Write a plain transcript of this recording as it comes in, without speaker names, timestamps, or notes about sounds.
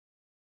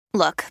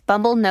Look,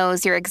 Bumble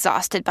knows you're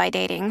exhausted by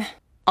dating.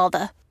 All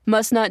the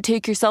must not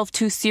take yourself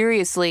too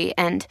seriously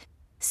and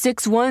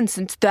 6'1"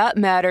 since that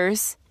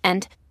matters.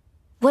 And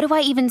what do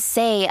I even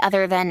say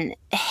other than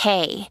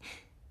hey?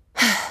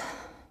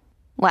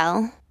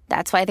 Well,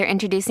 that's why they're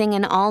introducing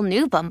an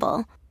all-new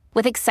Bumble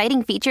with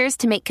exciting features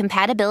to make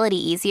compatibility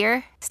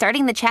easier,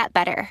 starting the chat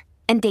better,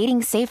 and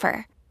dating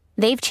safer.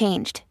 They've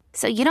changed,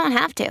 so you don't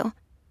have to.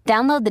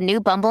 Download the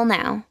new Bumble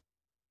now.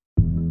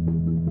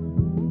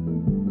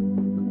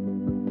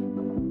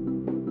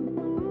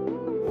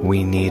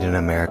 We need an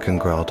American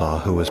Girl doll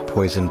who was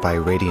poisoned by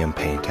radium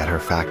paint at her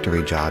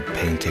factory job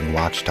painting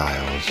watch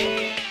dials.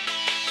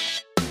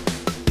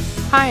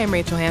 Hi, I'm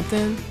Rachel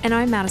Hampton. And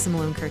I'm Madison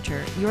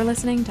Malone-Kircher. You're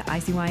listening to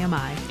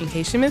ICYMI. In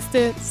case you missed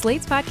it,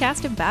 Slate's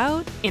podcast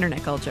about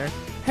internet culture.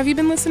 Have you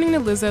been listening to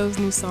Lizzo's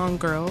new song,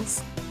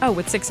 Girls? Oh,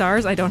 with 6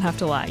 R's? I don't have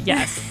to lie.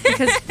 Yes.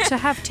 Because to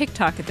have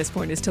TikTok at this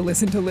point is to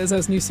listen to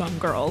Lizzo's new song,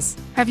 Girls.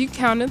 Have you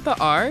counted the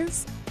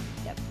R's?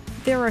 Yep.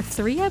 There are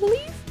 3, I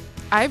believe?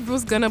 I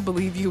was gonna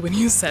believe you when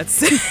you said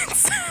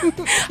 6.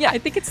 Yeah, I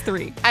think it's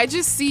 3. I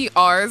just see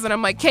R's and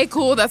I'm like, okay,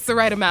 cool, that's the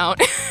right amount.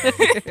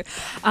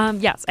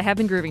 Yes, I have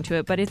been grooving to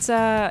it, but it's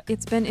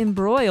been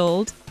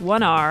embroiled,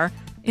 1 R,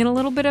 in a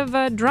little bit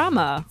of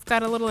drama. It's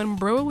got a little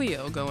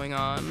imbroglio going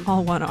on.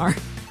 All 1 R.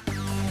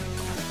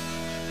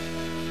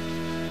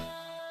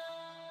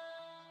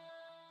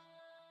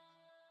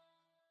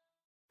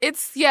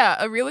 It's,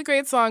 a really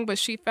great song, but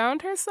she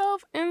found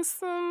herself in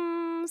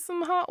some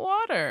hot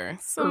water.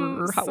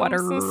 Some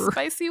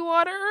spicy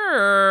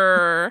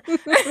water.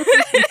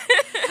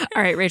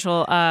 All right,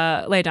 Rachel,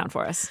 lay it down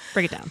for us.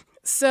 Break it down.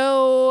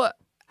 So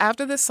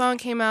after this song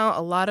came out,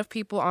 a lot of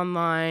people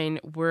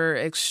online were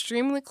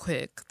extremely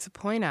quick to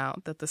point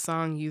out that the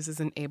song uses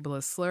an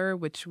ableist slur,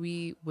 which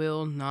we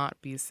will not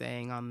be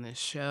saying on this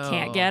show.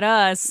 Can't get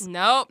us.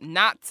 Nope,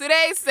 not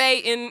today,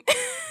 Satan.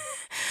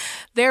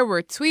 There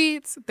were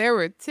tweets, there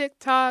were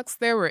TikToks,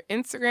 there were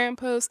Instagram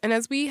posts, and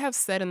as we have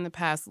said in the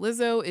past,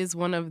 Lizzo is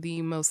one of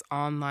the most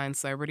online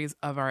celebrities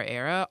of our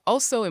era.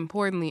 Also,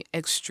 importantly,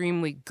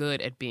 extremely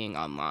good at being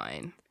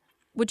online.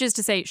 Which is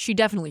to say, she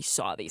definitely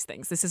saw these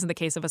things. This isn't the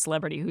case of a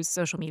celebrity whose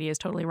social media is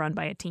totally run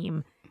by a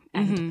team,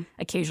 and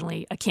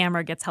occasionally a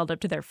camera gets held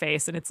up to their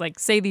face, and it's like,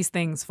 say these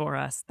things for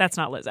us. That's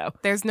not Lizzo.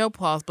 There's no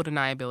plausible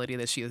deniability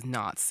that she has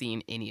not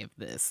seen any of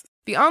this.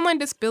 The online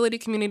disability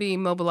community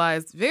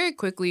mobilized very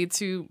quickly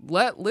to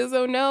let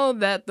Lizzo know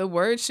that the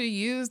words she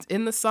used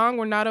in the song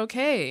were not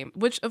okay,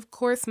 which of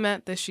course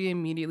meant that she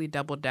immediately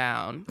doubled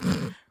down.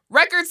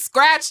 Record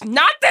scratch,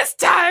 not this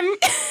time!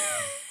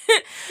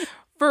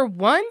 For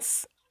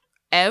once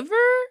ever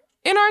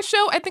in our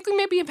show, I think we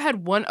maybe have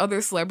had one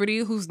other celebrity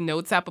whose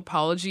Notes app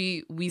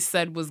apology we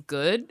said was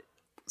good.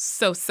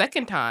 So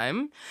second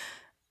time,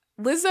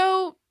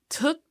 Lizzo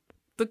took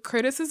the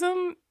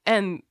criticism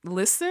and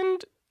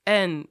listened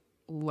and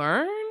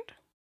learned?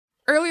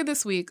 Earlier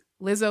this week,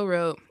 Lizzo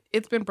wrote,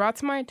 "It's been brought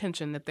to my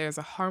attention that there's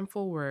a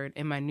harmful word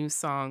in my new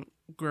song,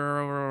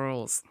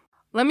 Girls.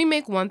 Let me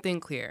make one thing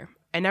clear.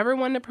 I never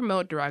want to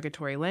promote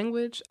derogatory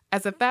language.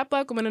 As a fat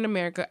black woman in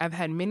America, I've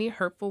had many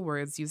hurtful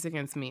words used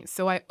against me,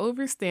 so I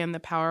understand the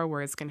power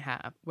words can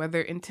have,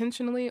 whether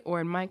intentionally or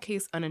in my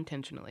case,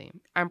 unintentionally.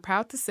 I'm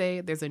proud to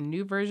say there's a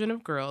new version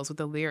of Girls with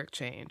a lyric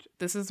change.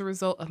 This is a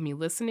result of me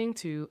listening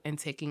to and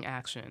taking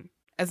action.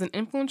 As an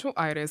influential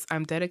artist,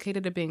 I'm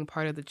dedicated to being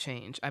part of the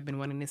change I've been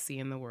wanting to see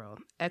in the world.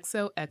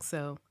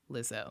 XOXO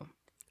Lizzo."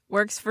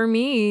 Works for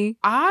me.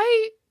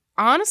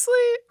 Honestly,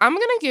 I'm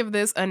going to give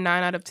this a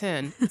 9 out of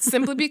 10,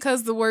 simply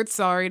because the word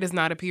sorry does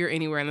not appear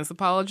anywhere in this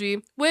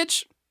apology,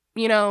 which,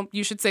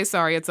 you should say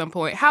sorry at some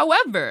point.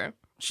 However,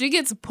 she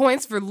gets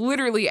points for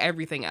literally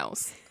everything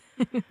else.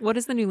 What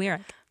is the new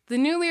lyric? The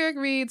new lyric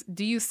reads,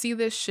 "Do you see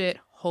this shit?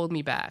 Hold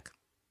me back."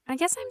 I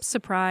guess I'm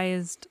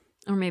surprised,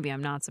 or maybe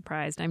I'm not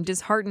surprised. I'm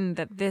disheartened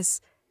that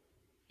this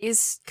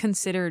is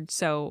considered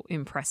so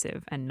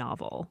impressive and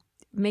novel.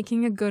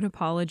 Making a good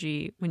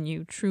apology when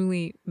you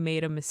truly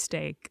made a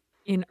mistake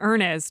in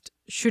earnest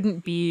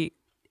shouldn't be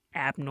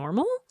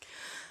abnormal?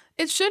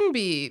 It shouldn't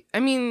be. I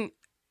mean,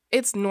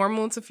 it's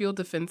normal to feel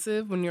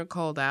defensive when you're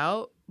called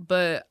out,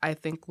 but I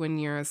think when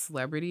you're a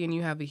celebrity and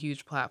you have a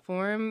huge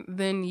platform,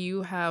 then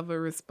you have a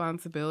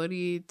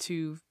responsibility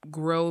to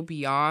grow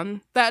beyond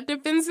that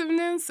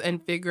defensiveness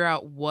and figure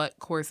out what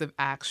course of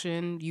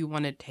action you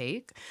want to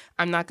take.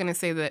 I'm not going to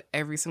say that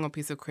every single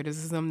piece of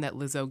criticism that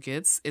Lizzo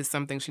gets is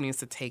something she needs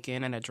to take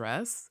in and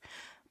address,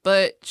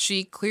 but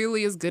she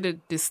clearly is good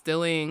at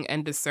distilling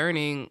and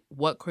discerning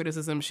what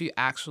criticism she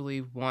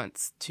actually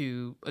wants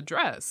to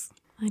address.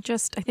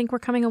 I think we're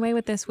coming away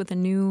with this with a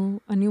new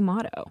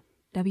motto.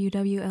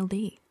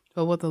 WWLD.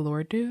 But what the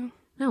Lord do?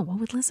 No, what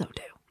would Lizzo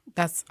do?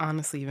 That's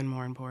honestly even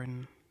more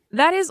important.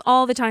 That is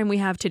all the time we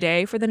have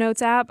today for the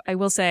Notes app. I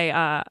will say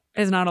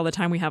is not all the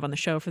time we have on the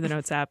show for the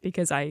Notes app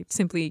because I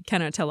simply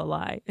cannot tell a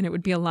lie. And it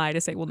would be a lie to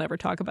say we'll never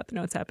talk about the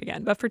Notes app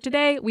again. But for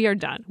today, we are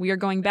done. We are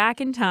going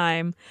back in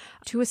time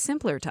to a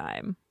simpler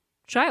time.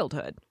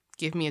 Childhood.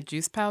 Give me a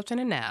juice pouch and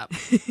a nap.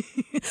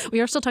 We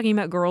are still talking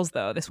about girls,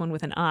 though, this one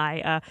with an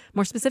I.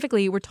 More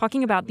specifically, we're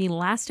talking about the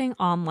lasting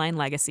online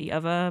legacy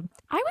of I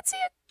would say,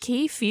 a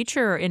key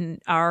feature in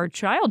our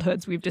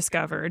childhoods we've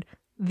discovered,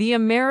 the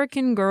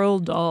American Girl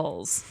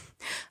dolls.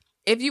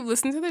 If you've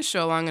listened to this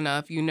show long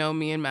enough, you know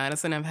me and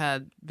Madison have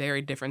had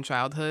very different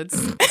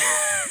childhoods.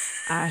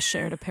 I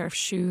shared a pair of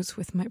shoes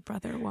with my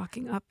brother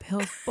walking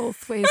uphill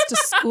both ways to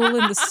school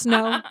in the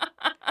snow.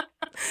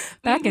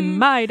 Back in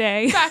my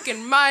day. Back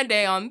in my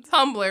day on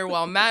Tumblr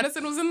while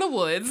Madison was in the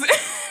woods.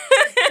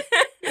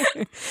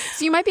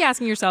 So you might be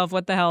asking yourself,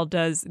 what the hell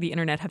does the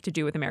internet have to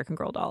do with American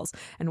Girl dolls?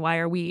 And why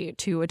are we,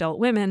 two adult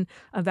women,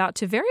 about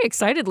to very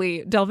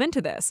excitedly delve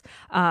into this?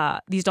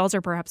 These dolls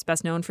are perhaps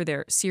best known for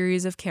their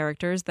series of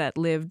characters that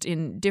lived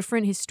in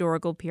different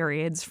historical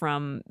periods,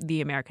 from the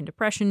American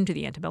Depression to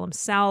the antebellum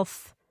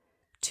South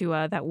to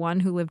that one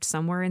who lived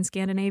somewhere in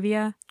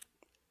Scandinavia.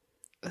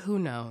 Who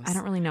knows? I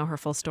don't really know her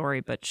full story,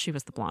 but she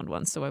was the blonde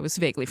one, so I was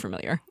vaguely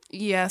familiar.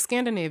 Yeah,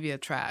 Scandinavia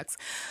tracks.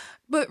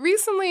 But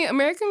recently,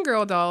 American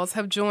Girl dolls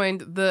have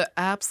joined the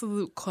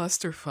absolute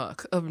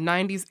clusterfuck of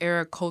 90s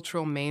era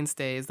cultural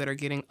mainstays that are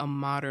getting a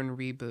modern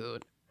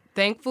reboot.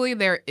 Thankfully,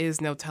 there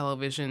is no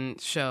television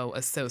show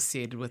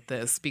associated with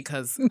this,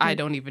 because I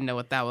don't even know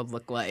what that would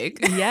look like.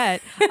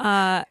 Yet.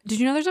 Did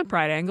you know there's a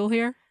pride angle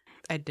here?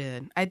 I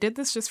did. I did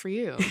this just for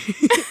you.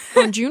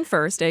 On June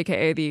 1st,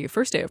 aka the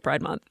first day of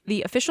Pride Month,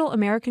 the official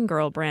American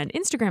Girl brand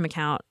Instagram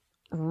account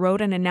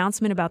wrote an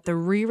announcement about the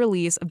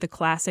re-release of the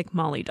classic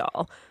Molly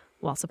doll,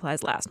 while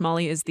supplies last.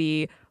 Molly is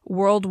the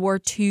World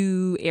War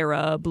II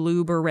era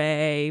blue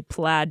beret,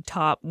 plaid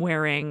top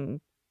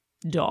wearing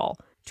doll.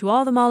 To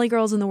all the Molly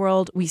girls in the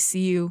world, we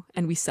see you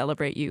and we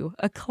celebrate you.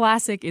 A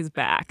classic is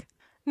back.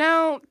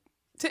 Now,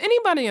 to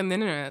anybody on the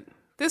internet,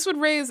 this would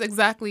raise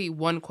exactly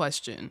one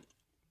question.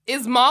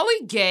 Is Molly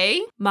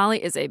gay?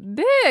 Molly is a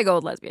big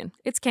old lesbian.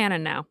 It's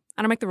canon now.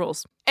 I don't make the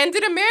rules. And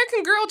did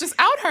American Girl just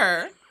out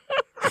her?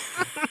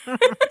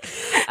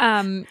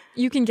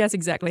 You can guess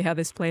exactly how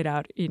this played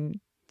out in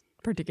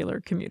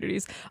particular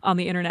communities on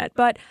the internet.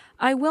 But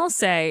I will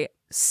say,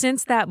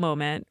 since that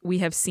moment, we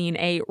have seen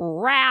a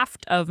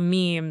raft of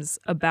memes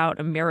about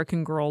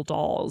American Girl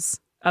dolls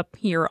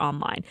appear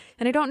online.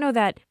 And I don't know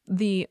that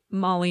the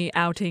Molly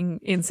outing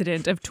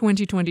incident of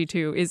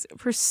 2022 is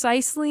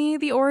precisely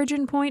the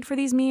origin point for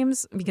these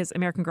memes, because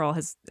American Girl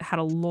has had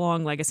a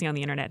long legacy on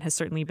the internet, has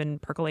certainly been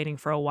percolating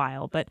for a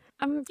while. But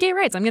gay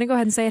rights, I'm going to go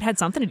ahead and say it had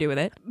something to do with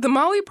it. The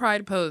Molly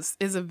Pride post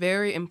is a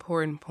very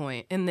important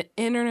point in the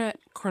internet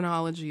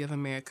chronology of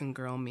American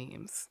Girl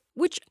memes,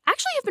 which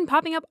actually have been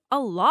popping up a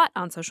lot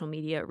on social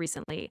media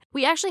recently.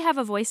 We actually have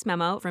a voice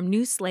memo from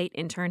New Slate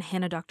intern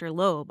Hannah Dr.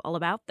 Loeb all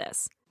about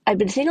this. I've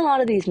been seeing a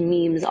lot of these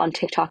memes on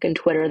TikTok and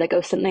Twitter that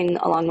go something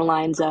along the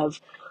lines of,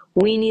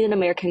 we need an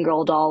American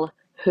Girl doll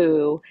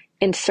who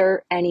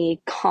insert any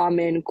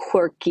common,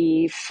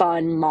 quirky,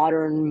 fun,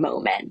 modern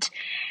moment.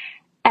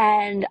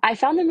 And I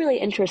found them really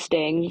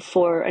interesting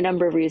for a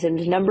number of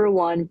reasons. Number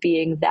one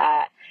being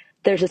that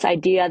there's this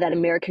idea that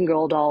American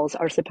Girl dolls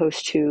are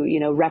supposed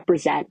to,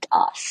 represent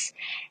us.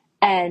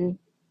 And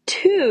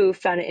two,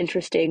 found it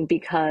interesting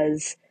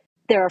because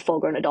there are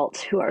full-grown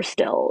adults who are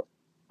still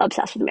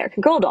obsessed with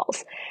American Girl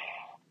dolls.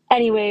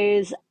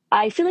 Anyways,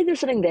 I feel like there's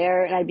something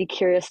there, and I'd be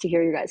curious to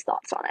hear your guys'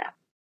 thoughts on it.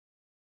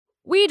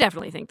 We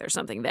definitely think there's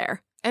something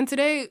there. And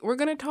today, we're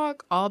going to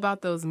talk all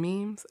about those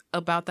memes,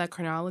 about that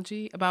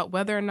chronology, about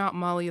whether or not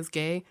Molly is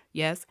gay,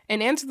 yes,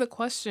 and answer the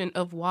question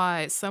of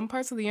why some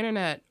parts of the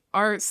internet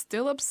are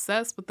still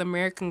obsessed with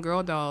American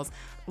Girl dolls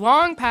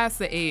long past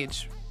the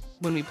age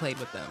when we played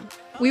with them.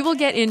 We will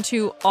get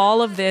into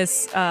all of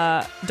this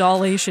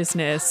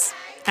dollaciousness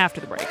after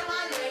the break.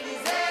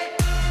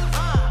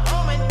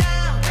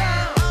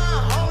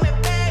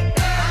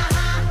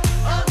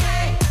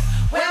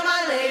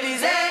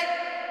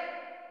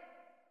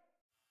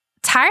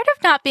 Tired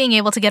of not being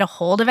able to get a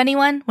hold of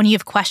anyone when you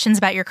have questions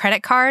about your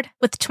credit card?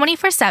 With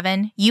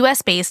 24/7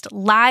 US-based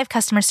live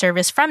customer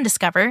service from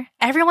Discover,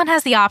 everyone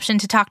has the option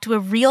to talk to a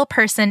real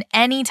person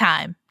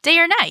anytime, day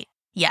or night.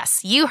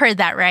 Yes, you heard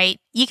that right.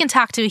 You can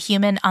talk to a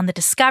human on the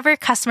Discover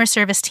customer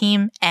service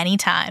team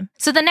anytime.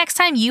 So the next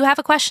time you have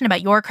a question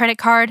about your credit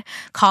card,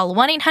 call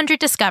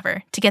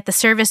 1-800-DISCOVER to get the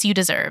service you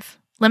deserve.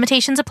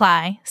 Limitations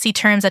apply. See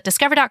terms at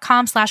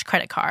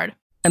discover.com/creditcard.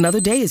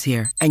 Another day is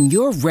here, and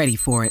you're ready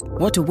for it.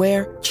 What to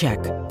wear? Check.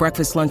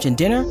 Breakfast, lunch, and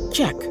dinner?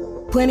 Check.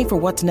 Planning for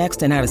what's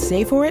next and how to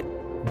save for it?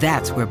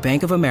 That's where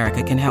Bank of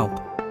America can help.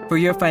 For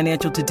your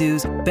financial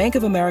to-dos, Bank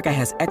of America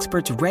has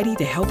experts ready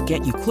to help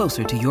get you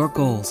closer to your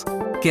goals.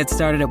 Get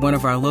started at one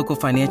of our local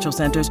financial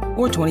centers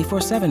or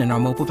 24/7 in our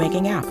mobile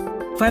banking app.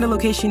 Find a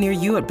location near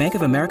you at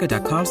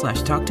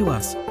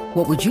bankofamerica.com/talktous.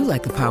 What would you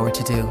like the power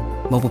to do?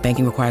 Mobile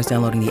banking requires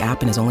downloading the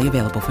app and is only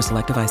available for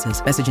select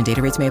devices. Message and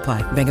data rates may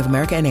apply. Bank of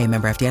America NA,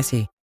 member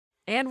FDIC.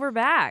 And we're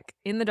back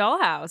in the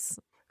dollhouse.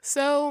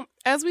 So,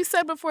 as we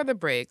said before the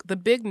break, the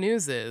big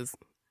news is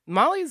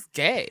Molly's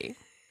gay.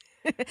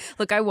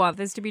 Look, I want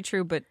this to be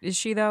true, but is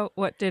she, though?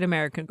 What did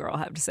American Girl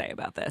have to say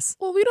about this?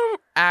 Well, we don't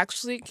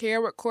actually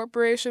care what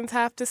corporations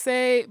have to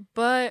say,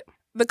 but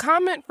the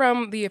comment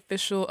from the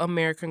official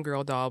American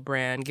Girl doll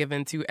brand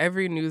given to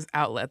every news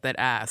outlet that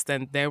asked,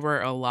 and there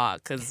were a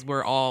lot because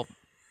we're all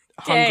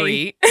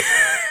hungry.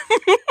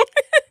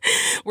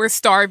 We're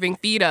starving.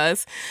 Feed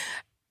us.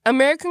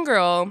 American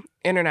Girl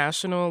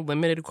International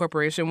Limited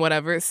Corporation,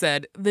 whatever,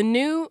 said, the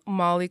new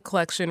Molly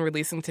collection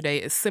releasing today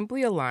is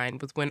simply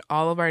aligned with when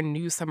all of our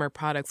new summer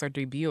products are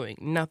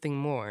debuting, nothing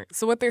more.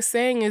 So what they're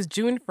saying is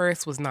June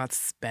 1st was not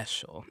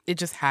special. It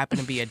just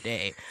happened to be a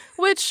day,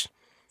 which...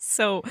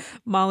 So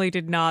Molly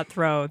did not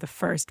throw the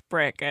first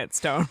brick at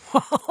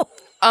Stonewall.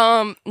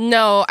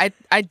 No,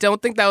 I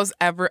don't think that was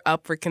ever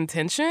up for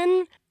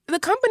contention. The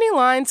company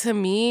line to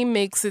me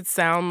makes it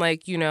sound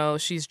like, you know,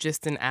 she's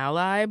just an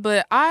ally,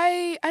 but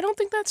I don't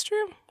think that's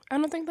true. I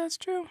don't think that's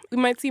true. We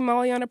might see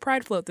Molly on a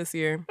pride float this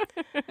year.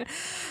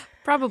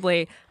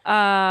 Probably.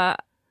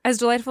 As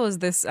delightful as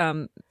this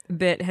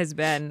bit has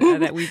been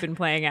that we've been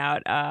playing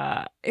out,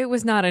 it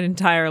was not an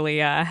entirely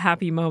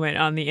happy moment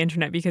on the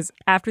internet, because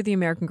after the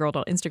American Girl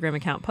doll Instagram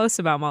account posts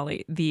about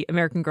Molly, the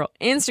American Girl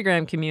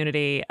Instagram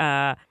community,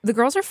 the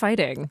girls are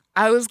fighting.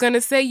 I was going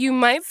to say, you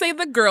might say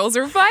the girls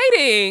are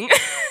fighting.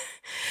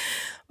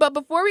 But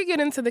before we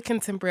get into the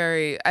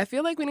contemporary, I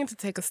feel like we need to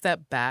take a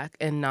step back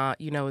and not,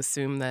 you know,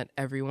 assume that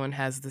everyone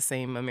has the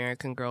same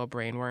American Girl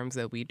brainworms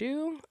that we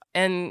do.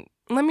 And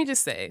let me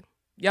just say,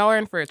 y'all are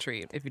in for a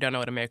treat if you don't know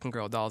what American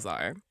Girl dolls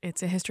are.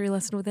 It's a history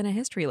lesson within a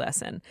history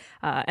lesson.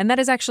 And that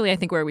is actually, I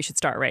think, where we should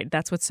start, right?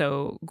 That's what's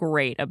so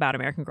great about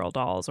American Girl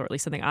dolls, or at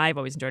least something I've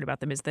always enjoyed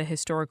about them, is the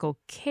historical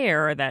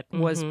care that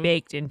was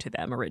baked into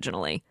them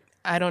originally.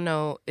 I don't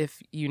know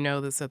if you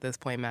know this at this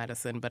point,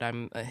 Madison, but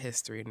I'm a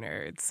history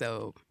nerd,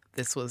 so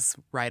this was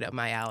right up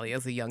my alley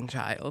as a young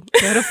child.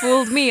 Could have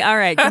fooled me. All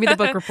right, give me the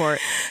book report.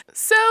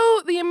 So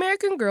the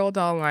American Girl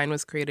doll line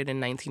was created in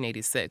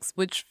 1986,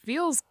 which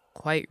feels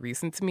quite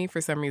recent to me. For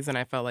some reason,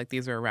 I felt like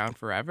these were around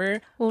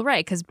forever. Well,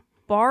 right, because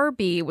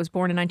Barbie was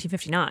born in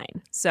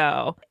 1959,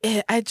 so...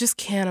 I just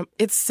can't...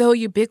 It's so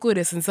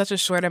ubiquitous in such a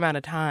short amount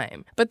of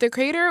time. But the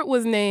creator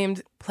was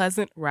named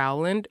Pleasant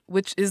Rowland,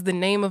 which is the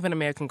name of an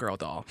American Girl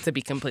doll, to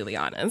be completely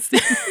honest.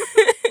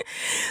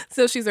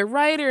 So she's a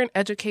writer, an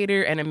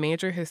educator, and a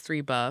major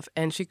history buff,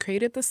 and she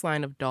created this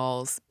line of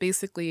dolls,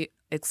 basically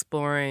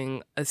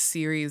exploring a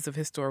series of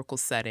historical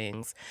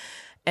settings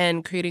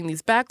and creating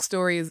these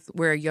backstories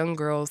where young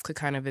girls could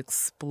kind of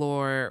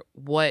explore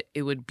what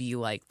it would be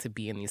like to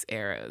be in these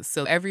eras.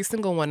 So every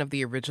single one of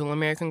the original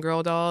American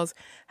Girl dolls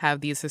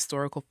have these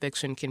historical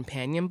fiction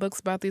companion books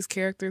about these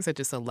characters that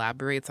just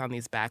elaborates on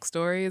these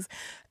backstories.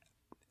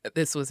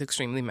 This was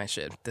extremely my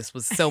shit. This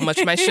was so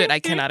much my shit.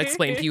 I cannot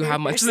explain to you how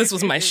much this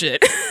was my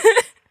shit.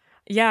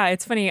 Yeah,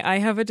 it's funny. I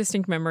have a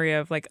distinct memory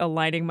of like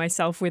aligning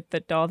myself with the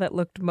doll that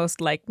looked most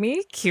like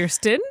me,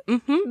 Kirsten,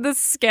 the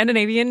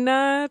Scandinavian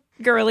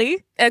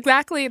girly.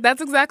 Exactly.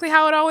 That's exactly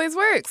how it always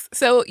works.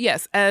 So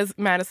yes, as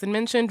Madison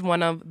mentioned,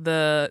 one of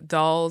the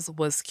dolls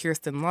was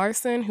Kirsten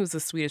Larson, who's a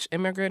Swedish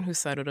immigrant who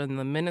settled in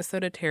the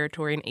Minnesota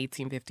Territory in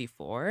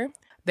 1854.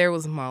 There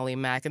was Molly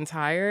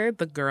McIntyre,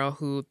 the girl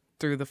who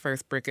threw the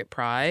first brick at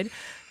Pride.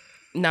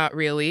 Not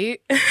really.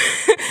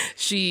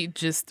 She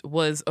just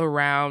was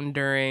around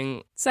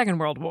during... Second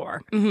World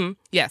War.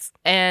 Yes.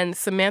 And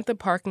Samantha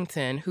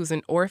Parkington, who's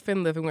an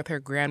orphan living with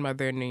her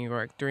grandmother in New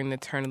York during the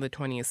turn of the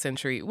 20th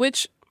century,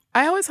 which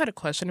I always had a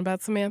question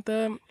about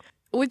Samantha.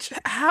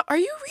 How are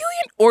you really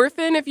an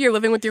orphan if you're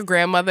living with your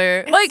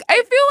grandmother? Like, I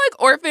feel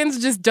like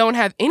orphans just don't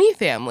have any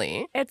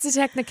family. It's a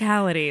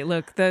technicality.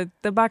 Look, the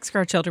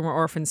Boxcar children were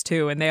orphans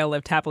too, and they all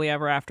lived happily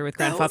ever after with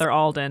Grandfather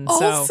Alden.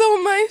 Also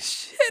my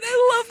shit.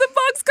 I love the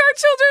Boxcar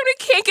children. We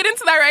can't get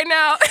into that right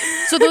now.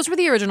 So those were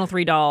the original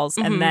three dolls,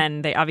 and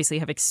then they obviously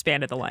have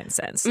expanded the line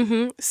since.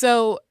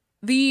 So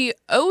the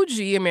OG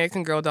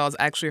American Girl dolls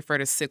actually refer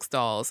to 6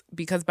 dolls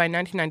because by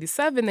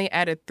 1997, they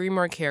added 3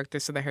 more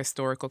characters to the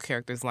historical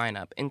characters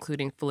lineup,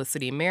 including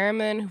Felicity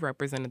Merriman, who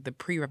represented the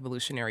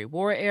pre-Revolutionary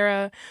War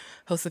era,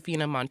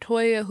 Josefina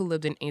Montoya, who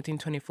lived in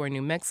 1824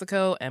 New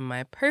Mexico, and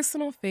my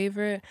personal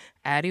favorite,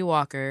 Addie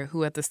Walker,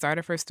 who at the start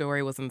of her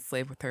story was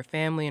enslaved with her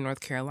family in North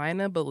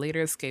Carolina, but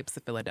later escapes to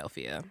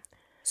Philadelphia.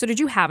 So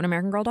did you have an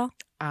American Girl doll?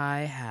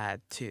 I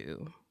had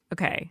to.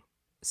 Okay,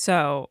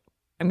 so...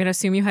 I'm going to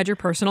assume you had your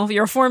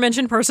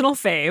aforementioned personal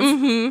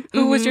fave.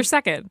 Who was your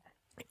second?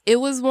 It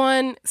was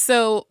one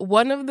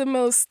of the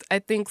most, I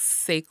think,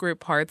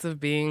 sacred parts of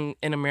being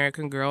an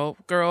American Girl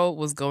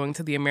was going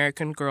to the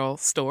American Girl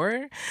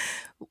store,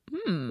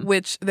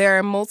 which there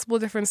are multiple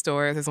different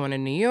stores. There's one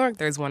in New York.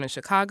 There's one in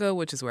Chicago,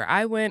 which is where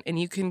I went. And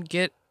you can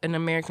get an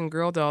American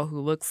Girl doll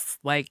who looks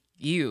like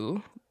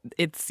you.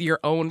 It's your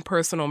own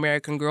personal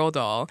American Girl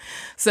doll.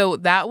 So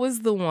that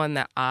was the one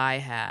that I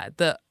had.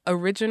 The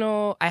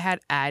original, I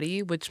had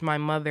Addie, which my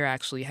mother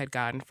actually had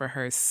gotten for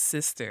her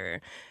sister.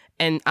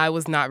 And I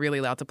was not really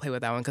allowed to play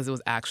with that one because it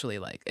was actually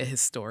like a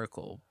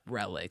historical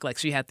relic. Like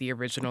she had the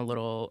original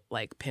little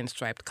like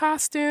pinstriped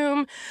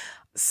costume.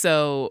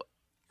 So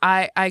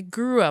I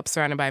grew up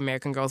surrounded by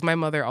American Girls. My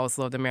mother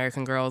also loved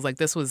American Girls. Like,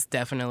 this was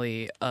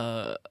definitely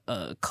a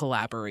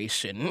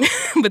collaboration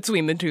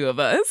between the two of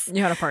us.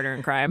 You had a partner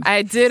in crime.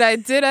 I did.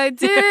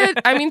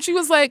 I mean, she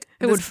was like,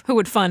 who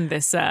would fund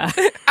this?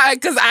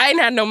 Because I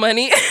ain't had no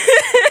money.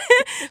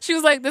 She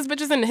was like, this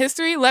bitch is in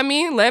history. Let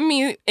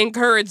me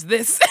encourage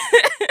this.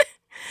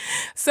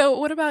 So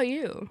what about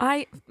you?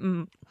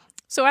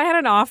 So I had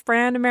an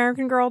off-brand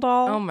American Girl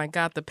doll. Oh my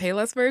God, the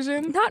Payless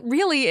version? Not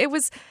really. It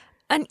was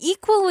an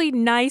equally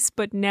nice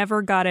but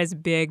never got as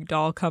big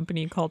doll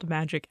company called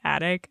Magic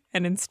Attic.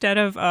 And instead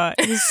of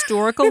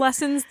historical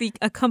lessons, the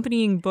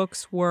accompanying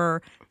books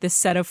were this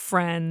set of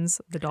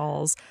friends, the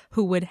dolls,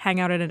 who would hang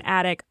out at an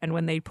attic. And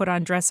when they put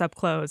on dress-up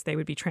clothes, they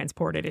would be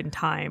transported in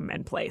time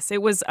and place.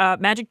 It was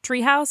Magic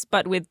Treehouse,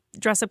 but with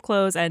dress-up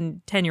clothes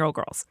and 10-year-old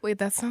girls. Wait,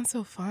 that sounds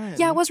so fun.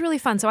 Yeah, it was really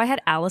fun. So I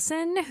had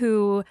Allison,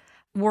 who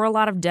wore a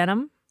lot of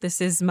denim. This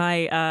is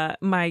my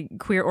my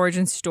queer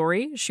origin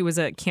story. She was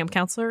a camp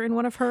counselor in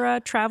one of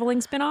her traveling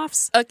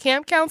spinoffs. A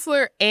camp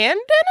counselor and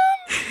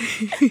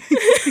denim?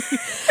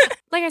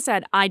 Like I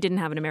said, I didn't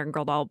have an American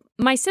Girl doll.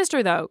 My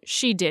sister, though,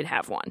 she did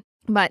have one.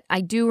 But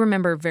I do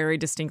remember very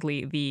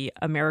distinctly the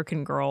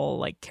American Girl,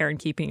 like, Care and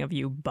Keeping of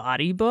You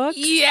body book.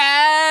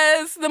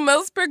 Yes! The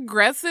most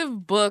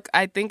progressive book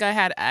I think I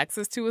had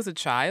access to as a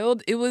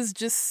child. It was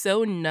just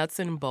so nuts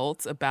and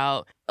bolts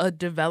about a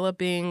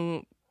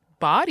developing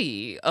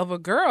body of a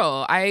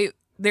girl.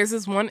 There's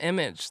this one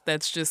image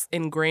that's just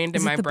ingrained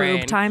in my brain. The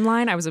boob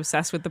timeline? I was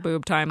obsessed with the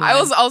boob timeline. I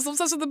was also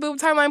obsessed with the boob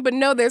timeline, but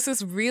no, there's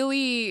this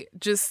really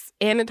just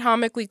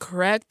anatomically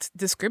correct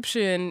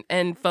description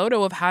and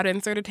photo of how to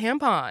insert a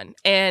tampon.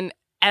 And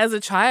as a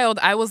child,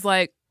 I was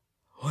like,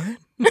 what?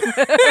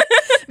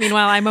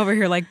 Meanwhile, I'm over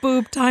here like,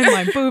 boob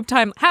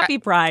timeline. Happy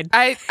Pride.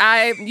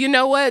 I you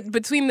know what?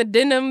 Between the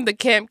denim, the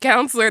camp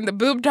counselor, and the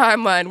boob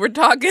timeline, we're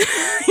talking,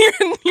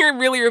 you're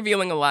really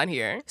revealing a lot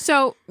here.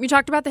 So we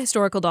talked about the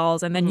historical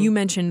dolls, and then you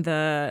mentioned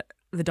the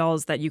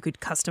dolls that you could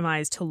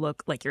customize to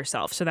look like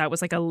yourself. So that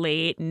was like a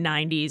late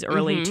 90s,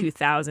 early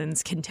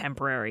 2000s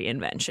contemporary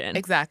invention.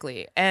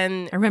 Exactly.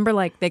 And I remember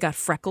like they got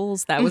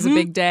freckles. That was a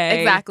big day.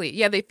 Exactly.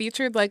 Yeah, they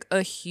featured like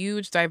a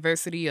huge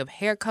diversity of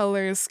hair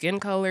colors, skin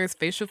colors,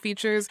 facial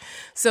features.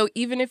 So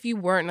even if you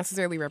weren't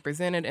necessarily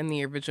represented in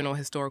the original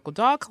historical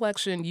doll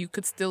collection, you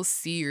could still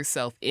see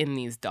yourself in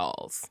these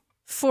dolls.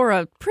 For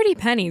a pretty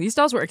penny. These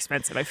dolls were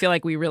expensive. I feel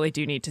like we really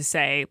do need to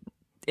say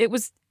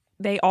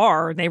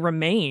they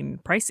remain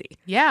pricey.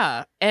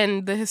 Yeah.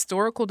 And the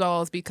historical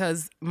dolls,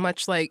 because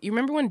much like, you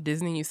remember when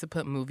Disney used to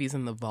put movies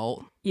in the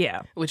vault?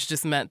 Yeah. Which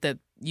just meant that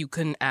you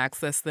couldn't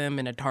access them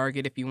in a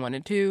Target if you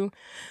wanted to.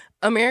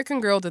 American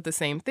Girl did the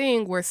same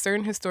thing, where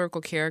certain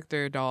historical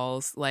character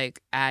dolls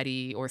like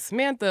Addie or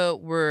Samantha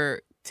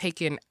were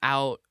taken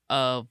out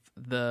of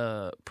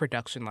the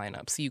production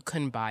lineup. So you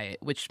couldn't buy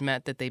it, which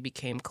meant that they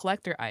became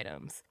collector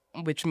items.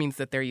 Which means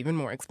that they're even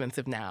more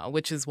expensive now,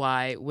 which is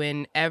why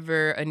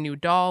whenever a new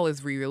doll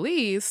is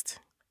re-released,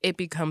 it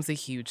becomes a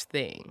huge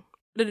thing.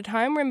 At a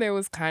time when there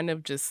was kind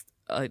of just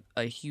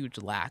a huge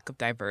lack of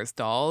diverse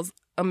dolls,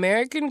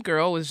 American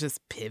Girl was just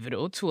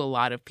pivotal to a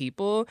lot of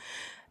people,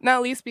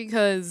 not least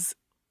because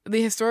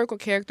the historical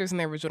characters in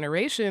their original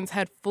generations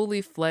had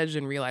fully fledged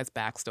and realized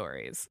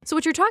backstories. So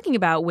what you're talking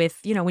about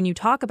with, when you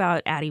talk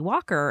about Addie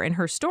Walker and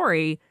her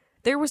story,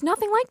 there was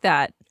nothing like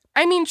that.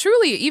 I mean,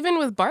 truly, even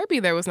with Barbie,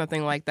 there was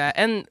nothing like that.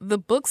 And the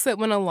books that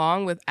went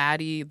along with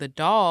Addie the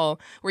doll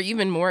were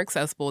even more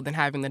accessible than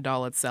having the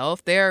doll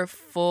itself. There are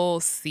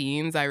full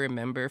scenes I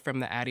remember from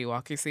the Addie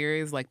Walker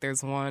series. Like,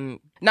 there's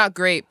one, not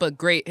great, but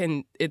great,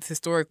 and it's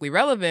historically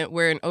relevant,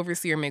 where an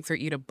overseer makes her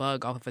eat a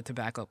bug off of a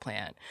tobacco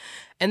plant.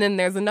 And then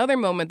there's another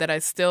moment that I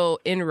still,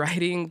 in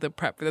writing the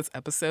prep for this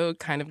episode,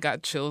 kind of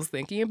got chills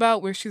thinking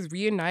about, where she's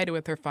reunited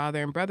with her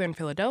father and brother in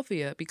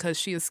Philadelphia because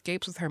she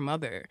escapes with her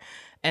mother.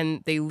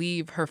 And they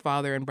leave her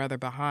father and brother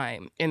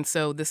behind. And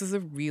so this is a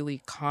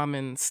really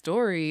common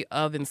story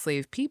of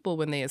enslaved people.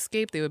 When they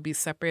escape, they would be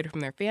separated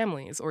from their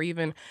families. Or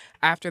even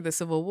after the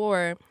Civil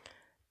War,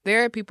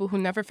 there are people who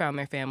never found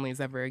their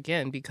families ever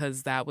again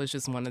because that was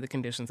just one of the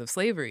conditions of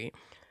slavery.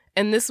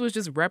 And this was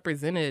just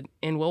represented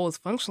in what was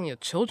functionally a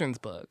children's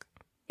book.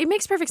 It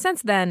makes perfect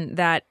sense then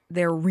that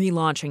they're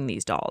relaunching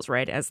these dolls,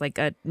 right, as like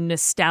a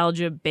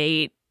nostalgia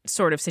bait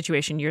sort of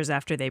situation years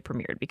after they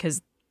premiered,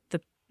 because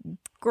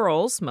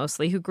girls,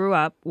 mostly, who grew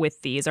up with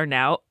these are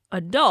now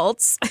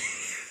adults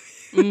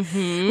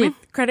with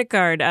credit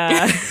cards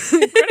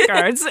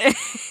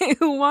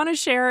who want to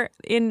share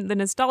in the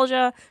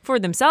nostalgia for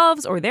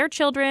themselves or their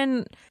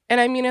children.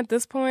 And I mean, at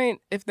this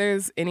point, if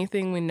there's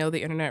anything we know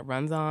the internet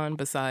runs on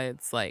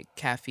besides like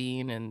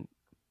caffeine and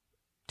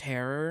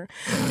terror,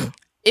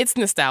 it's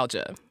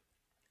nostalgia.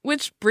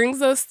 Which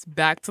brings us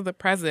back to the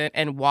present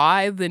and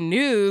why the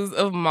news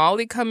of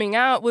Molly coming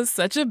out was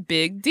such a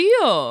big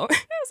deal.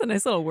 That was a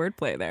nice little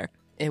wordplay there.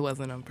 It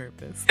wasn't on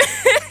purpose.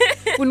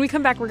 When we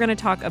come back, we're going to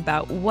talk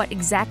about what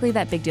exactly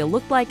that big deal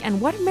looked like and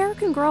what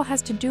American Girl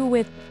has to do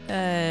with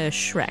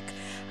Shrek.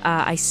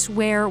 I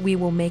swear we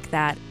will make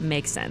that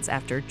make sense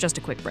after just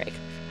a quick break.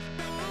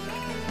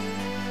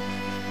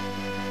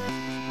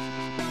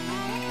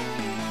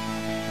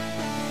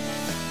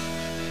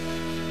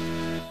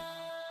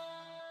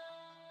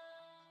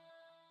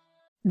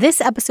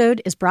 This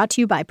episode is brought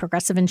to you by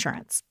Progressive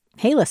Insurance.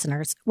 Hey,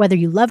 listeners, whether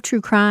you love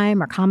true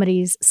crime or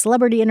comedies,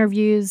 celebrity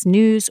interviews,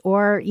 news,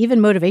 or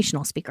even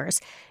motivational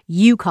speakers,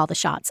 you call the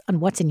shots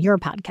on what's in your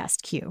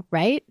podcast queue,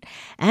 right?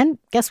 And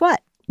guess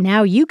what?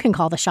 Now you can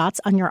call the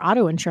shots on your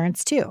auto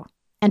insurance, too.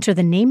 Enter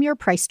the Name Your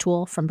Price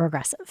tool from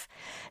Progressive.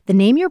 The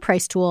Name Your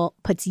Price tool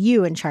puts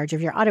you in charge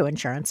of your auto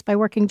insurance by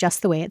working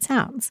just the way it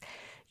sounds.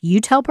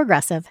 You tell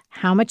Progressive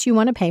how much you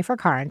want to pay for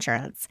car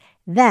insurance.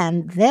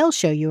 Then they'll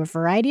show you a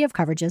variety of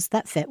coverages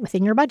that fit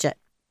within your budget,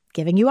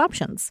 giving you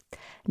options.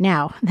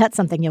 Now, that's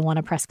something you'll want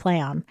to press play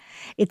on.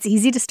 It's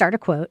easy to start a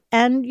quote,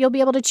 and you'll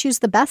be able to choose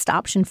the best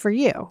option for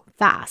you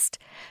fast.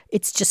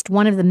 It's just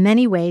one of the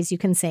many ways you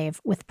can save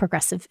with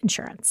Progressive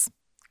Insurance.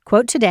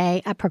 Quote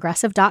today at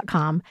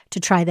Progressive.com to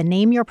try the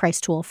Name Your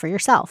Price tool for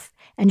yourself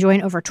and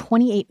join over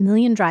 28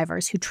 million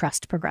drivers who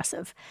trust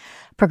Progressive.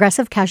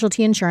 Progressive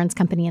Casualty Insurance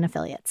Company and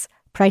Affiliates.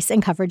 Price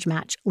and coverage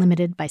match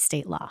limited by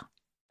state law.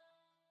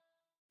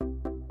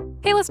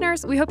 Hey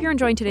listeners, we hope you're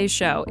enjoying today's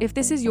show. If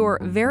this is your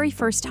very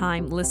first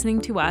time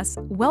listening to us,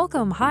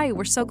 welcome. Hi,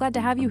 we're so glad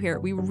to have you here.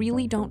 We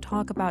really don't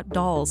talk about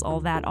dolls all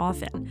that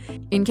often.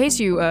 In case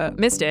you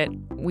missed it,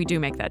 we do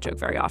make that joke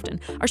very often.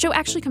 Our show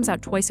actually comes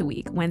out twice a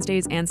week,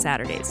 Wednesdays and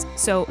Saturdays.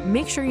 So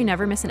make sure you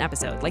never miss an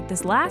episode, like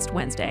this last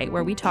Wednesday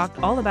where we talked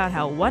all about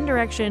how One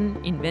Direction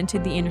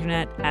invented the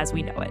internet as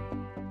we know it.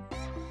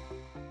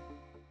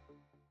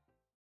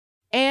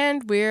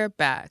 And we're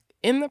back.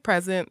 In the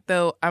present,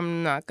 though,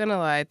 I'm not gonna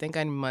lie, I think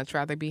I'd much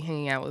rather be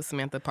hanging out with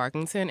Samantha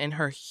Parkinson in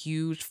her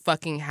huge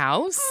fucking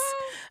house.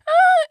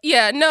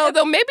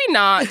 Though maybe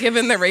not,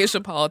 given the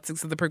racial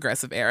politics of the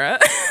progressive era.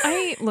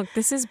 Look,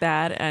 this is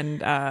bad, and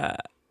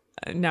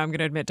now I'm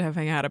gonna admit to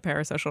having had a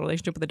parasocial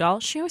relationship with a doll.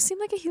 She always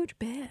seemed like a huge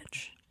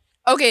bitch.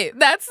 Okay,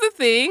 that's the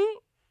thing.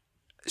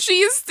 She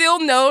is still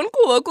known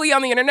colloquially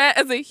on the internet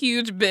as a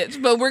huge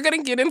bitch, but we're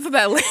gonna get into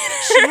that later.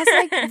 She has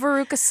like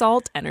Veruca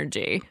Salt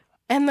energy.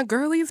 And the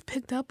girlies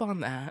picked up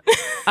on that.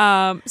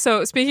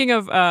 So speaking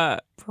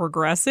of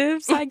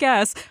progressives, I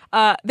guess,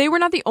 they were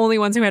not the only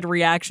ones who had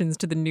reactions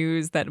to the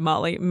news that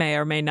Molly may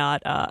or may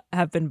not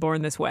have been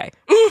born this way.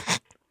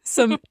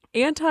 Some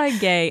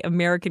anti-gay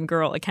American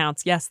Girl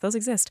accounts, yes, those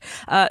exist,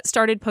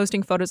 started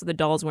posting photos of the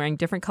dolls wearing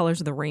different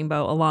colors of the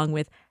rainbow, along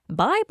with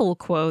Bible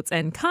quotes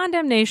and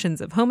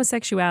condemnations of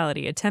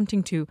homosexuality,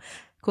 attempting to,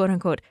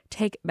 quote-unquote,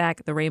 take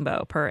back the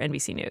rainbow, per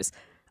NBC News.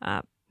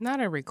 Not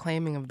a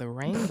reclaiming of the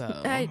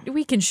rainbow.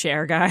 We can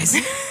share, guys.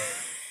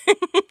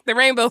 The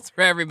rainbow's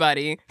for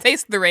everybody.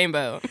 Taste the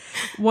rainbow.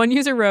 One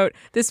user wrote,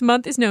 "This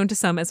month is known to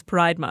some as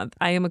Pride Month.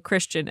 I am a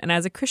Christian, and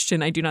as a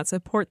Christian, I do not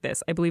support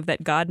this. I believe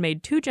that God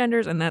made two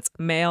genders, and that's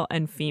male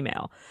and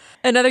female."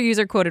 Another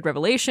user quoted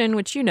Revelation,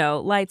 which, you know,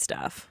 light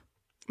stuff.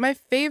 My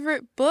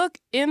favorite book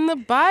in the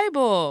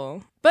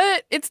Bible.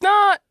 But it's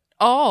not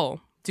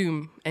all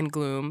doom and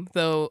gloom,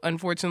 though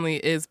unfortunately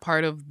is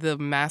part of the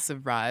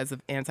massive rise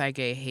of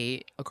anti-gay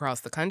hate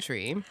across the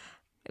country.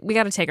 We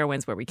got to take our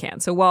wins where we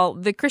can. So while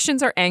the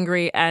Christians are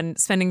angry and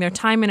spending their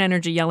time and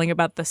energy yelling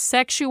about the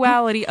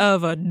sexuality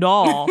of a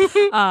doll,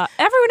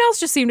 everyone else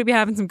just seemed to be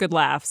having some good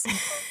laughs.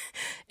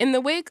 In the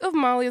wake of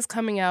Molly's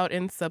coming out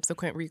and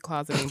subsequent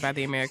recloseting by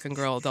the American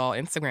Girl doll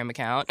Instagram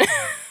account,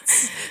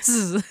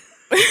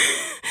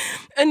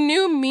 a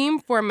new meme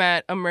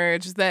format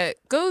emerged that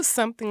goes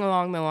something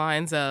along the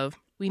lines of,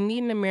 "We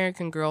need an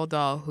American Girl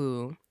doll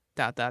who... ...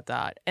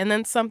 and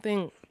then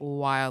something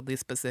wildly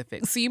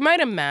specific. So you might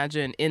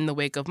imagine in the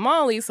wake of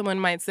Molly, someone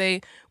might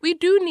say, "We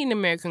do need an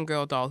American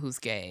Girl doll who's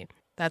gay."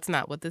 That's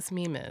not what this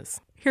meme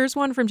is. Here's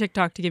one from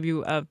TikTok to give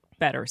you a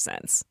better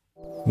sense.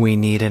 We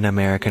need an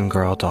American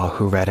Girl doll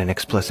who read an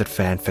explicit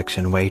fan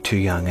fiction way too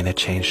young and it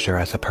changed her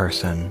as a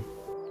person.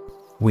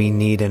 We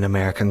need an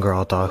American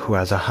Girl doll who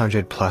has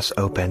 100+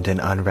 opened and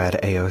unread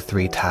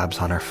AO3 tabs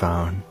on her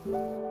phone.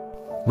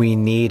 We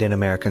need an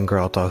American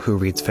Girl doll who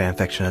reads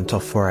fanfiction until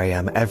 4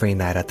 a.m. every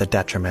night at the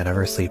detriment of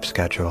her sleep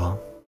schedule.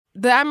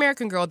 The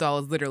American Girl doll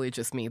is literally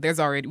just me.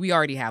 We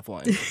already have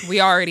one. We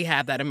already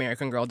have that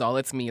American Girl doll.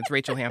 It's me. It's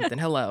Rachel Hampton.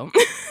 Hello.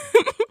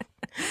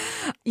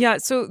 Yeah,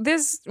 so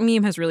this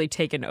meme has really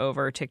taken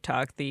over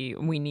TikTok, the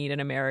 "we need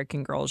an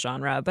American Girl"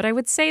 genre. But I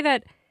would say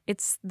that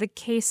it's the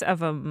case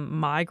of a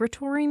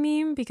migratory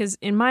meme, because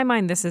in my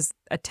mind, this is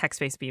a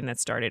text-based meme that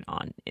started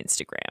on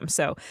Instagram.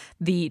 So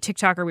the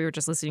TikToker we were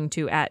just listening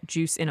to at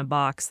Juice in a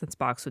Box, that's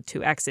box with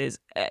 2 X's,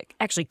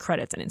 actually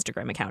credits an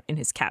Instagram account in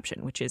his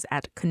caption, which is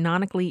at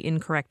Canonically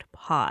Incorrect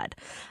Pod.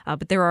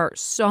 But there are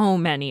so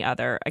many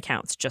other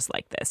accounts just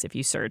like this. If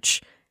you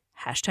search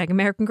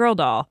 #American Girl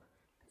doll,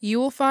 you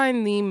will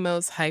find the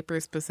most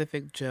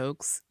hyper-specific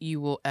jokes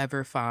you will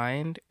ever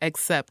find,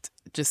 except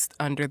just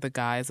under the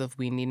guise of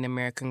 "we need an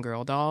American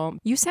Girl doll."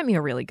 You sent me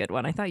a really good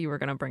one. I thought you were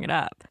going to bring it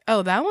up.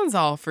 Oh, that one's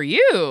all for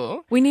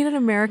you. We need an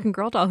American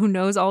Girl doll who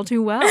knows all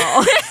too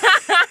well.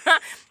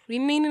 We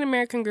need an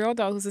American Girl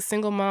doll who's a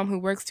single mom who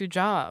works 2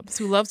 jobs,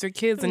 who loves her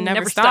kids and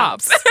never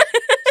stops.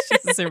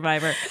 She's a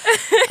survivor.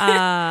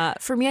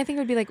 For me, I think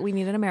it would be like, we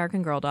need an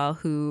American Girl doll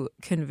who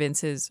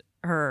convinces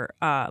her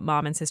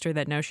mom and sister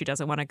that know she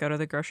doesn't want to go to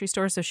the grocery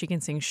store so she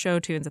can sing show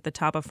tunes at the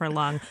top of her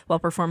lung while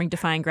performing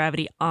Defying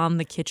Gravity on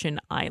the kitchen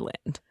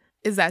island.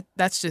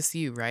 That's just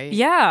you, right?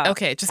 Yeah.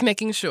 Okay, just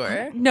making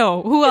sure.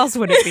 No, who else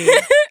would it be?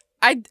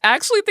 I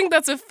actually think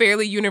that's a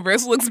fairly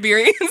universal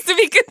experience, to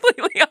be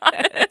completely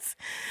honest.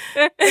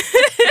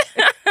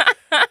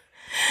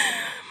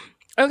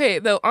 Okay,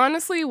 though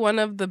honestly, one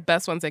of the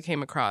best ones I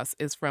came across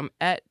is from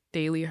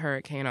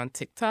 @DailyHurricane on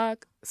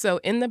TikTok. So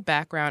in the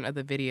background of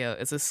the video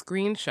is a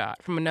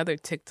screenshot from another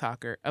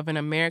TikToker of an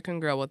American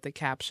girl with the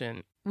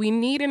caption, "We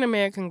need an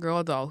American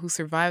Girl doll who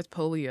survived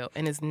polio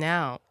and is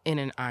now in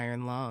an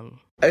iron lung."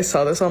 I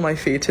saw this on my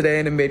feed today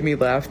and it made me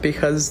laugh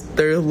because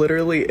there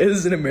literally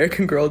is an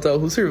American Girl doll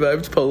who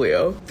survived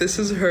polio. This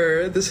is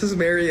her. This is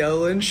Mary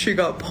Ellen. She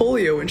got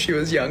polio when she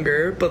was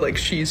younger, but like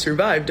she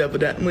survived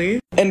evidently.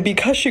 And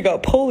because she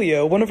got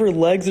polio, one of her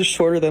legs is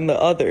shorter than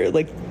the other.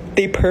 Like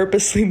they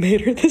purposely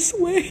made her this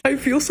way. I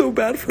feel so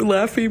bad for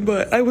laughing,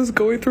 but I was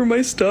going through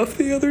my stuff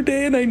the other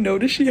day and I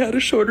noticed she had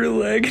a shorter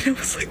leg and I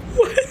was like,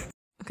 what?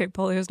 Okay,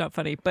 polio is not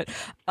funny, but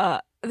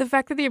the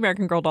fact that the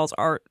American Girl dolls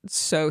are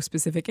so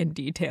specific and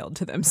detailed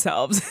to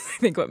themselves,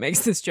 I think what makes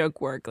this joke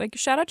work. Like,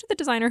 shout out to the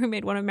designer who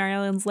made one of Mary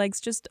Ellen's legs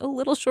just a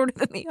little shorter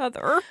than the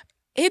other.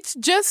 It's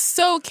just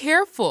so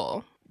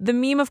careful. The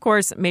meme, of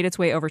course, made its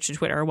way over to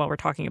Twitter while we're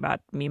talking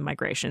about meme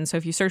migration. So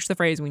if you search the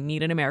phrase, "We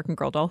need an American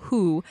Girl doll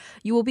who,"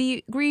 you will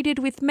be greeted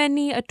with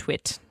many a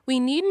twit. We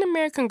need an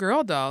American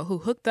Girl doll who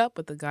hooked up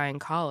with a guy in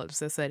college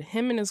that said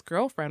him and his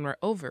girlfriend were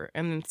over,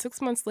 and then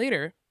 6 months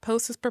later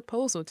posts his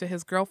proposal to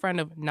his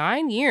girlfriend of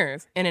 9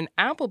 years in an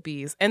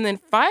Applebee's, and then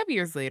 5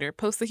 years later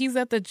posts that he's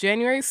at the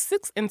January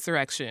 6th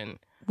insurrection.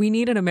 We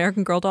need an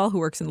American Girl doll who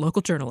works in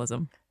local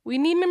journalism. We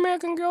need an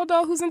American Girl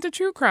doll who's into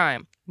true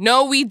crime.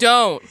 No, we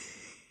don't.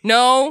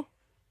 No,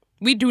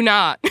 we do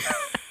not.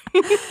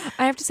 I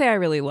have to say I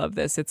really love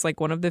this. It's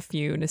like one of the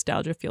few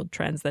nostalgia fueled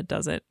trends that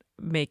doesn't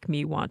make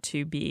me want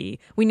to be,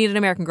 we need an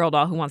American Girl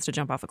doll who wants to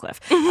jump off a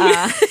cliff.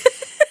 The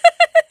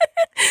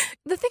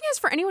thing is,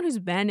 for anyone who's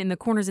been in the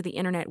corners of the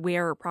internet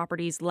where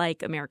properties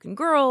like American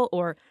Girl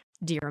or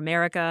Dear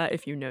America,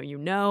 if you know, you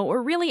know,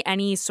 or really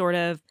any sort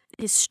of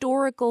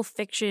historical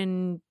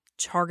fiction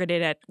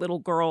targeted at little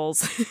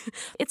girls,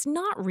 it's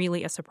not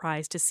really a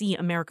surprise to see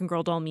American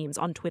Girl doll memes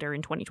on Twitter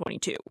in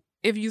 2022.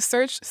 If you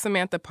search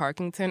Samantha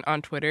Parkington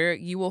on Twitter,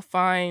 you will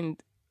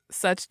find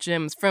such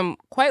gems from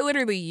quite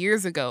literally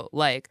years ago,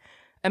 like,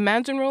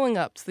 imagine rolling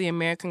up to the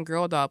American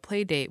Girl doll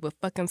play date with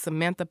fucking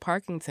Samantha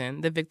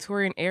Parkington, the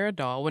Victorian era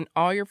doll, when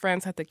all your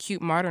friends had the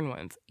cute modern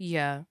ones.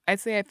 Yeah, I'd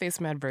say I faced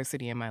some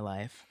adversity in my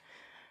life.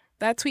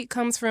 That tweet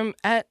comes from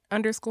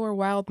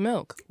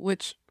 @_wildmilk,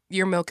 which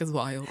your milk is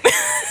wild.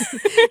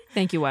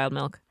 Thank you, Wild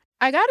Milk.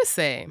 I gotta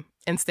say,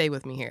 and stay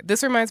with me here,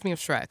 this reminds me of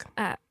Shrek.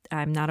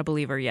 I'm not a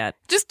believer yet.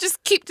 Just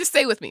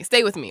stay with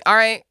me, all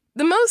right?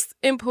 The most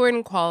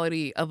important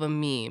quality of a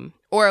meme,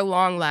 or a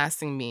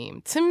long-lasting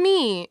meme, to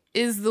me,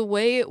 is the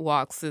way it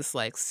walks this,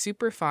 like,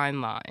 super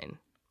fine line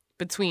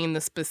between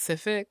the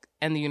specific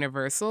and the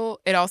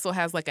universal. It also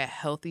has, like, a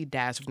healthy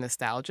dash of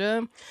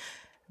nostalgia.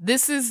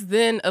 This is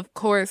then, of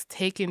course,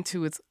 taken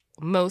to its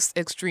most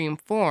extreme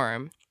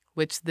form,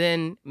 which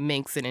then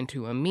makes it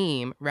into a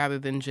meme rather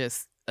than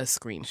just a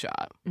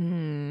screenshot.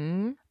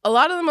 Mm-hmm. A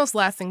lot of the most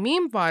lasting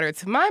meme fodder,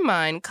 to my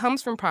mind,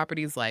 comes from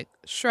properties like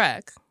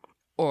Shrek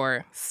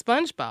or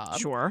SpongeBob.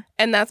 Sure.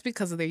 And that's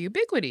because of their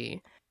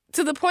ubiquity.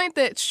 To the point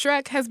that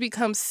Shrek has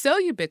become so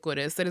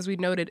ubiquitous that, as we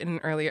noted in an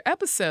earlier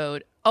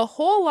episode, a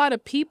whole lot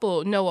of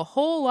people know a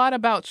whole lot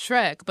about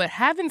Shrek but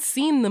haven't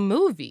seen the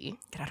movie.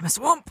 Get out of my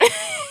swamp.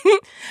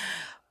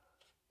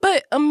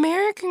 But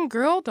American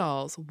Girl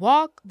dolls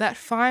walk that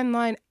fine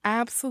line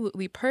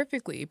absolutely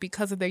perfectly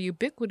because of their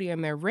ubiquity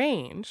and their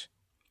range.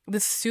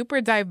 This super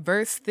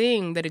diverse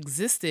thing that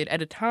existed at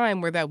a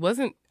time where that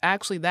wasn't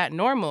actually that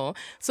normal.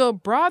 So a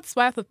broad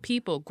swath of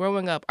people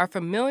growing up are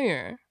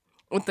familiar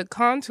with the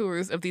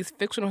contours of these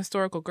fictional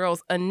historical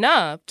girls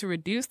enough to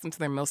reduce them to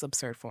their most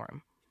absurd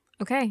form.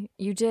 Okay,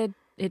 you did.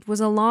 It was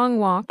a long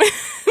walk.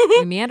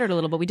 We meandered a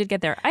little, but we did get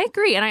there. I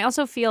agree. And I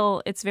also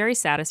feel it's very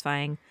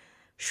satisfying.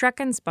 Shrek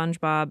and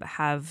SpongeBob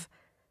have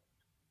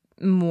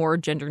more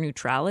gender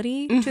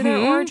neutrality to their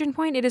origin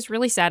point. It is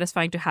really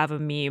satisfying to have a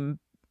meme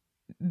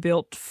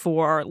built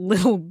for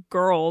little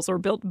girls or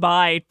built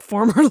by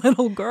former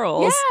little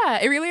girls. Yeah,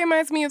 it really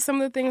reminds me of some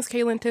of the things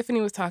Caitlin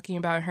Tiffany was talking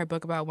about in her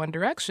book about One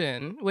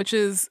Direction, which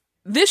is,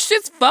 this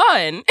shit's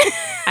fun.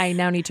 I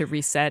now need to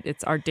reset.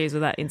 It's our Days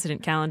Without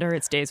Incident calendar.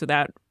 It's days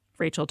without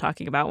Rachel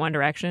talking about One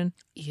Direction.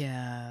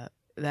 Yeah,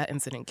 that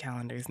incident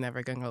calendar is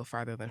never going to go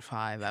farther than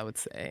 5, I would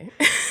say.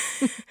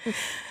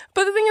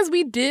 But the thing is,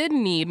 we did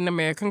need an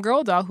American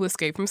Girl doll who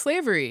escaped from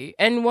slavery,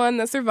 and one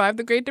that survived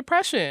the Great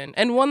Depression,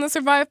 and one that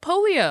survived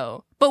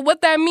polio. But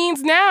what that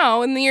means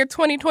now in the year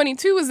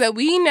 2022 is that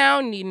we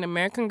now need an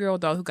American Girl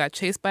doll who got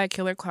chased by a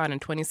killer clown in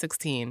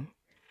 2016.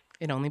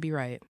 It'd only be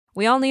right.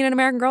 We all need an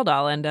American Girl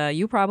doll, and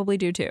you probably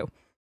do too.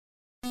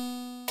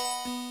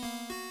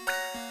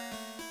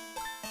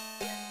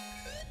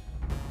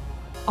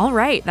 All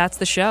right, that's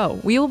the show.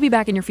 We will be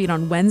back in your feed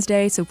on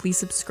Wednesday, so please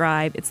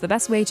subscribe. It's the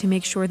best way to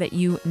make sure that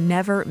you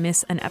never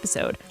miss an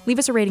episode. Leave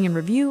us a rating and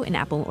review in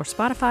Apple or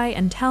Spotify,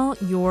 and tell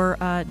your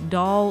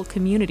doll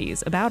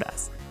communities about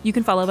us. You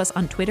can follow us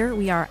on Twitter.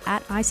 We are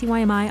at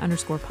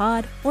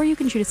ICYMI_pod, or you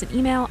can shoot us an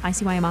email,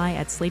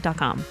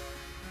 ICYMI@slate.com.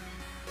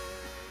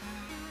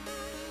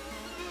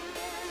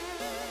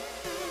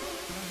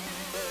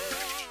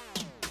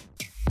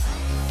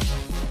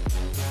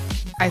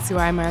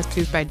 ICYMI is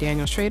produced by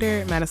Daniel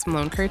Schrader, Madison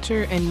Malone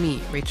Kircher, and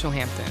me, Rachel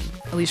Hampton.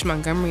 Alicia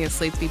Montgomery is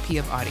Slate's VP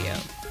of Audio.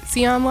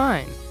 See you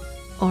online.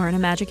 Or in a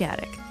magic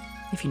attic.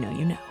 If you know,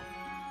 you know.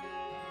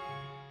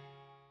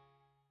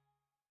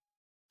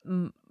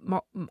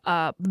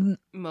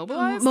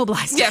 Mobilize?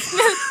 Mobilize. Yes.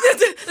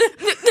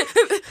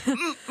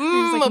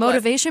 It's like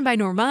Motivation by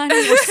Normani.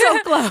 We're so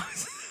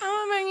close.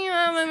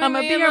 I'm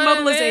a bigger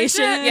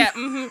mobilization. Yeah.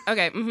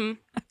 Okay.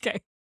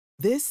 Okay.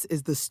 This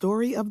is the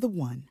story of the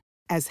one.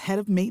 As head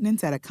of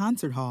maintenance at a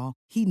concert hall,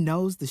 he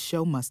knows the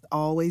show must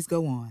always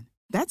go on.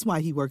 That's why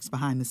he works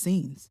behind the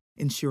scenes,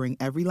 ensuring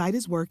every light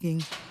is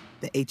working,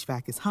 the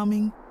HVAC is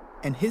humming,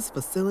 and his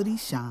facility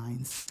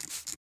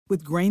shines.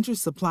 With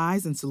Grainger's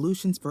supplies and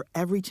solutions for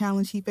every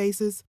challenge he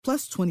faces,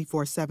 plus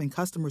 24/7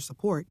 customer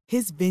support,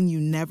 his venue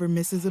never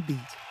misses a beat.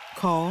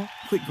 Call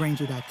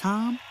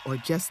quickgrainger.com or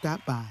just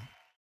stop by.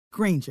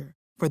 Grainger,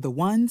 for the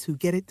ones who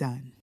get it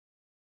done.